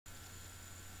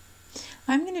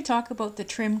I'm going to talk about the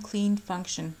trim clean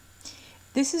function.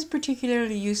 This is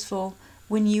particularly useful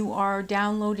when you are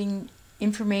downloading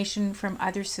information from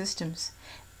other systems.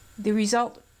 The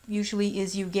result usually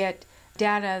is you get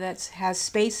data that has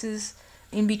spaces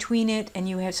in between it, and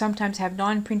you sometimes have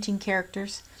non-printing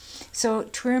characters. So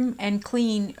trim and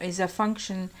clean is a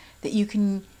function that you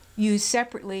can use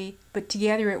separately, but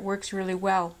together it works really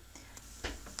well.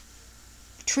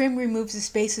 Trim removes the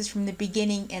spaces from the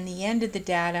beginning and the end of the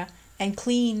data, and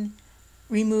clean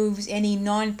removes any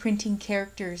non-printing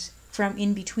characters from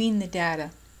in between the data.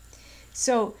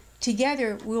 So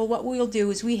together, what we'll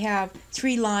do is we have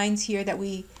 3 lines here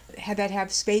that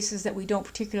have spaces that we don't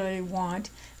particularly want.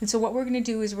 And so what we're going to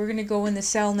do is we're going to go in the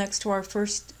cell next to our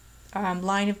first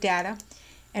line of data,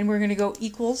 and we're going to go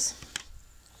equals,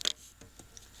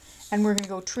 and we're going to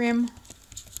go trim,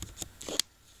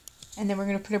 and then we're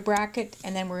going to put a bracket,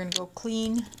 and then we're going to go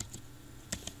clean,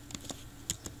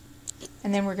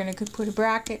 and then we're going to put a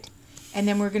bracket, and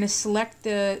then we're going to select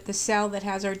the cell that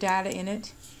has our data in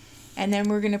it, and then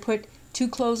we're going to put 2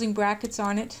 closing brackets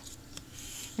on it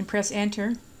and press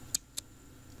enter.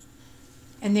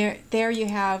 And there you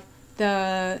have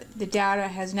the data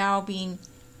has now been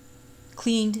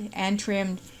cleaned and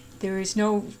trimmed. There's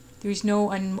no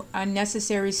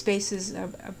unnecessary spaces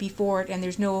before it, and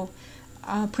there's no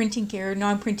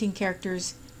non-printing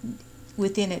characters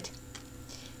within it.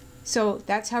 So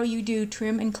that's how you do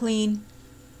trim and clean.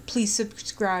 Please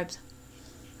subscribe.